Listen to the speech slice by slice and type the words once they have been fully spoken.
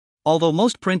Although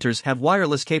most printers have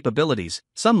wireless capabilities,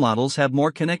 some models have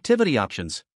more connectivity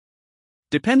options.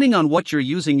 Depending on what you're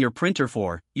using your printer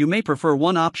for, you may prefer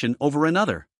one option over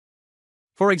another.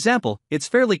 For example, it's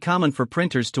fairly common for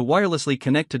printers to wirelessly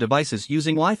connect to devices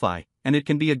using Wi-Fi, and it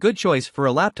can be a good choice for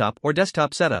a laptop or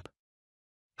desktop setup.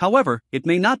 However, it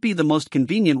may not be the most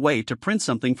convenient way to print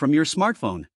something from your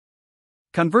smartphone.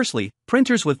 Conversely,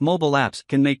 printers with mobile apps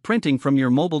can make printing from your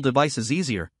mobile devices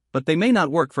easier, but they may not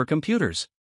work for computers.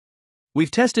 We've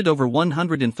tested over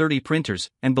 130 printers,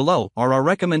 and below are our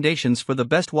recommendations for the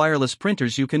best wireless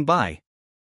printers you can buy.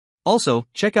 Also,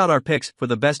 check out our picks for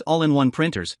the best all-in-one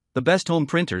printers, the best home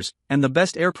printers, and the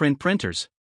best AirPrint printers.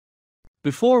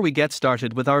 Before we get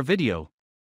started with our video,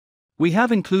 we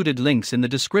have included links in the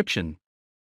description.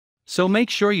 So make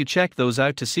sure you check those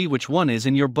out to see which one is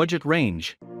in your budget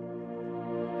range.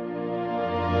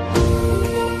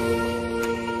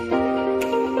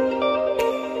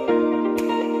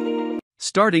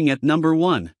 Starting at number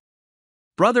 1.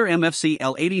 Brother MFC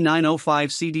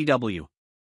L8905CDW.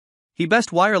 The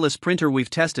best wireless printer we've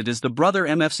tested is the Brother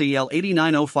MFC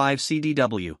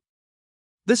L8905CDW.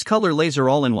 This color laser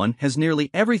all-in-one has nearly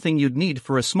everything you'd need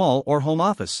for a small or home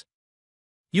office.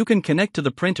 You can connect to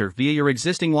the printer via your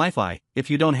existing Wi-Fi. If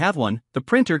you don't have one, the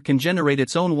printer can generate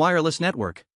its own wireless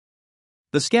network.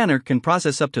 The scanner can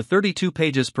process up to 32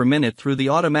 pages per minute through the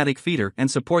automatic feeder and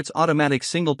supports automatic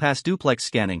single-pass duplex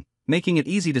scanning, making it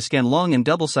easy to scan long and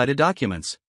double-sided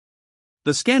documents.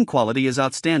 The scan quality is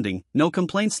outstanding, no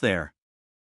complaints there.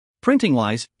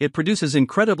 Printing-wise, it produces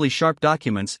incredibly sharp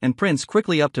documents and prints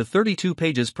quickly up to 32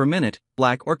 pages per minute,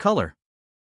 black or color.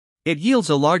 It yields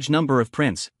a large number of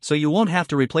prints, so you won't have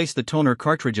to replace the toner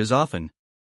cartridges often.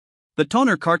 The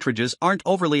toner cartridges aren't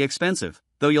overly expensive,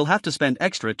 though you'll have to spend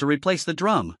extra to replace the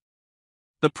drum.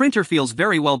 The printer feels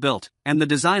very well built, and the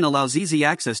design allows easy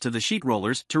access to the sheet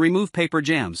rollers to remove paper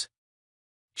jams.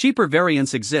 Cheaper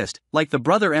variants exist, like the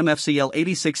Brother MFC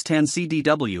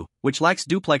L8610CDW, which lacks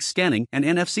duplex scanning and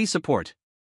NFC support.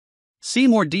 See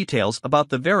more details about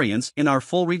the variants in our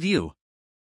full review.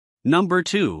 Number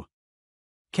 2.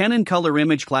 Canon Color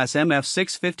Image Class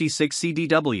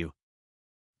MF656CDW.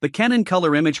 The Canon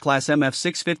Color Image Class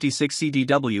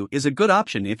MF656CDW is a good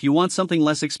option if you want something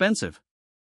less expensive.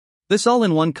 This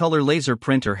all-in-one color laser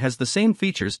printer has the same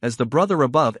features as the Brother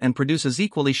above and produces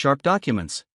equally sharp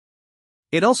documents.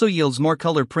 It also yields more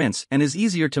color prints and is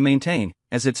easier to maintain,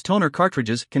 as its toner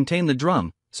cartridges contain the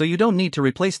drum, so you don't need to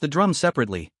replace the drum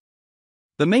separately.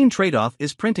 The main trade-off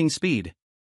is printing speed.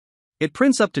 It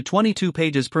prints up to 22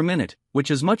 pages per minute, which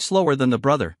is much slower than the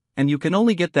Brother, and you can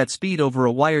only get that speed over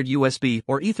a wired USB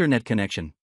or Ethernet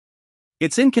connection.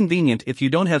 It's inconvenient if you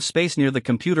don't have space near the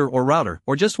computer or router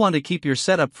or just want to keep your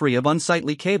setup free of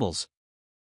unsightly cables.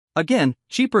 Again,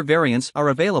 cheaper variants are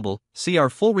available, see our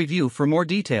full review for more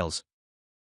details.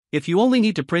 If you only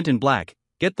need to print in black,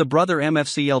 get the Brother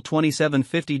MFC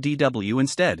L2750DW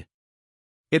instead.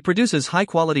 It produces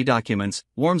high-quality documents,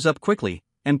 warms up quickly,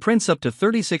 and prints up to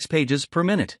 36 pages per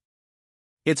minute.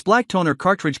 Its black toner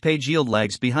cartridge page yield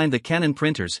lags behind the Canon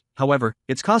printers, however,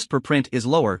 its cost per print is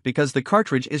lower because the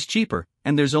cartridge is cheaper,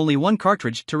 and there's only one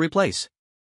cartridge to replace.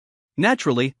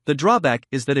 Naturally, the drawback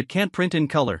is that it can't print in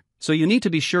color, so you need to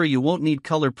be sure you won't need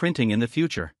color printing in the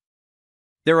future.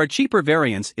 There are cheaper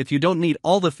variants if you don't need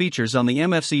all the features on the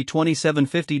MFC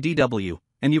 2750DW,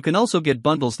 and you can also get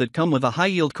bundles that come with a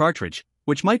high-yield cartridge,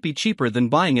 which might be cheaper than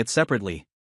buying it separately.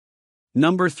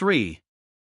 Number 3.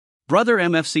 Brother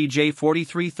MFC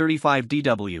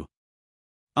J4335DW.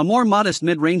 A more modest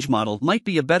mid-range model might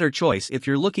be a better choice if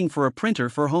you're looking for a printer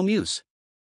for home use.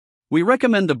 We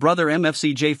recommend the Brother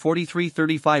MFC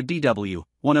J4335DW,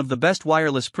 one of the best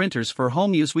wireless printers for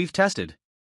home use we've tested.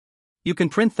 You can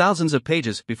print thousands of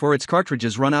pages before its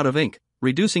cartridges run out of ink,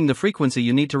 reducing the frequency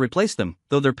you need to replace them,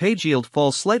 though their page yield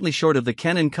falls slightly short of the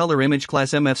Canon Color Image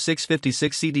Class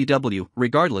MF656CDW.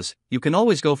 Regardless, you can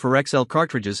always go for XL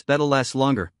cartridges that'll last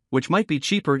longer, which might be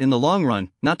cheaper in the long run,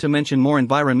 not to mention more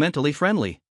environmentally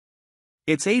friendly.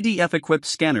 Its ADF-equipped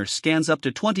scanner scans up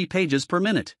to 20 pages per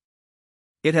minute.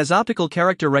 It has optical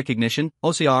character recognition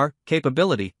 (OCR)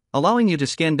 capability, allowing you to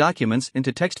scan documents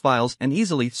into text files and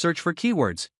easily search for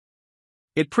keywords.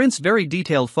 It prints very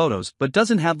detailed photos but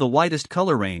doesn't have the widest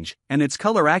color range, and its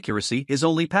color accuracy is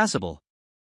only passable.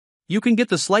 You can get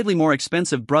the slightly more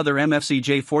expensive Brother MFC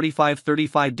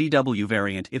J4535DW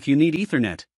variant if you need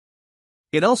Ethernet.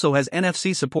 It also has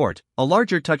NFC support, a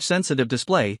larger touch-sensitive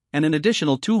display, and an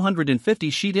additional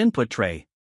 250-sheet input tray.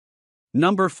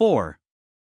 Number 4.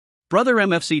 Brother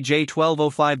MFC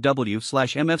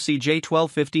J1205W/MFC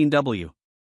J1215W.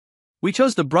 We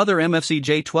chose the Brother MFC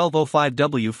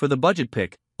J1205W for the budget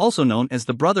pick, also known as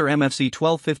the Brother MFC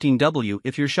 1215W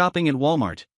if you're shopping at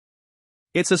Walmart.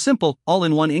 It's a simple,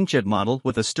 all-in-one inkjet model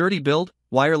with a sturdy build,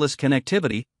 wireless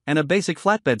connectivity, and a basic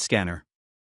flatbed scanner.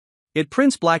 It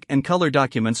prints black and color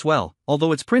documents well,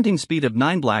 although its printing speed of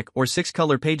 9 black or 6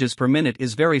 color pages per minute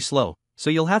is very slow, so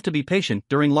you'll have to be patient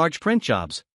during large print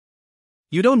jobs.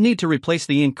 You don't need to replace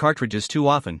the ink cartridges too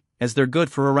often, as they're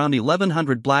good for around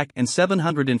 1100 black and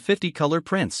 750 color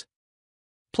prints.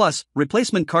 Plus,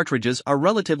 replacement cartridges are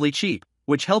relatively cheap,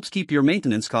 which helps keep your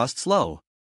maintenance costs low.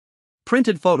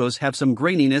 Printed photos have some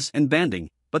graininess and banding,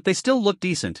 but they still look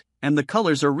decent, and the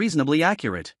colors are reasonably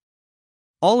accurate.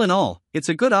 All in all, it's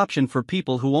a good option for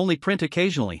people who only print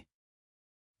occasionally.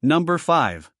 Number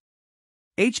 5.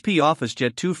 HP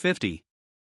OfficeJet 250.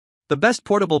 The best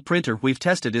portable printer we've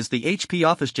tested is the HP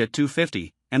OfficeJet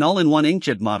 250, an all-in-one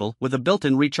inkjet model with a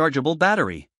built-in rechargeable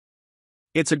battery.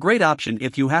 It's a great option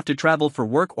if you have to travel for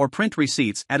work or print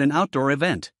receipts at an outdoor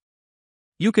event.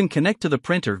 You can connect to the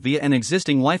printer via an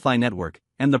existing Wi-Fi network,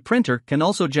 and the printer can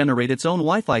also generate its own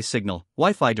Wi-Fi signal,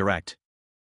 Wi-Fi Direct.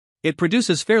 It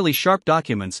produces fairly sharp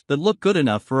documents that look good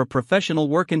enough for a professional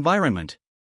work environment.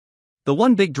 The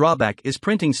one big drawback is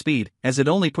printing speed, as it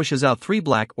only pushes out 3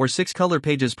 black or 6 color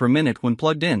pages per minute when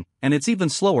plugged in, and it's even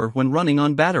slower when running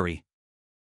on battery.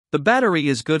 The battery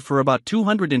is good for about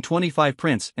 225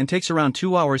 prints and takes around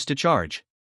 2 hours to charge.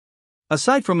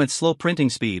 Aside from its slow printing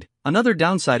speed, another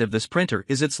downside of this printer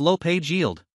is its low page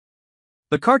yield.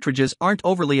 The cartridges aren't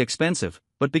overly expensive,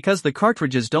 but because the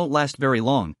cartridges don't last very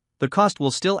long, the cost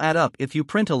will still add up if you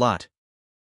print a lot.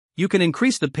 You can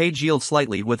increase the page yield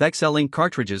slightly with XL ink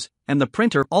cartridges, and the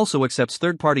printer also accepts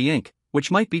third-party ink,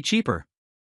 which might be cheaper.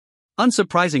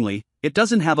 Unsurprisingly, it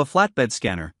doesn't have a flatbed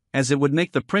scanner, as it would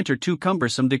make the printer too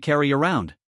cumbersome to carry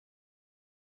around.